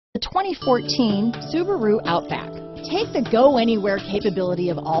2014 Subaru Outback. Take the go-anywhere capability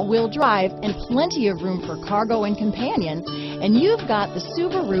of all-wheel drive and plenty of room for cargo and companions, and you've got the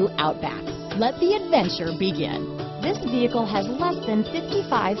Subaru Outback. Let the adventure begin. This vehicle has less than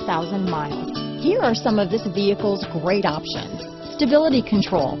 55,000 miles. Here are some of this vehicle's great options: stability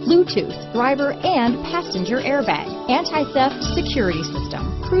control, Bluetooth, driver and passenger airbag, anti-theft security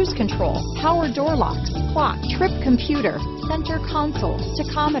system, cruise control, power door locks, clock, trip computer, center console,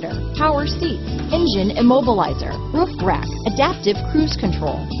 tachometer, power seats, engine immobilizer, roof rack, adaptive cruise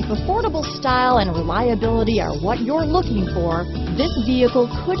control. If affordable style and reliability are what you're looking for, this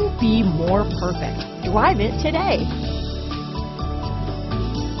vehicle couldn't be more perfect. Drive it today.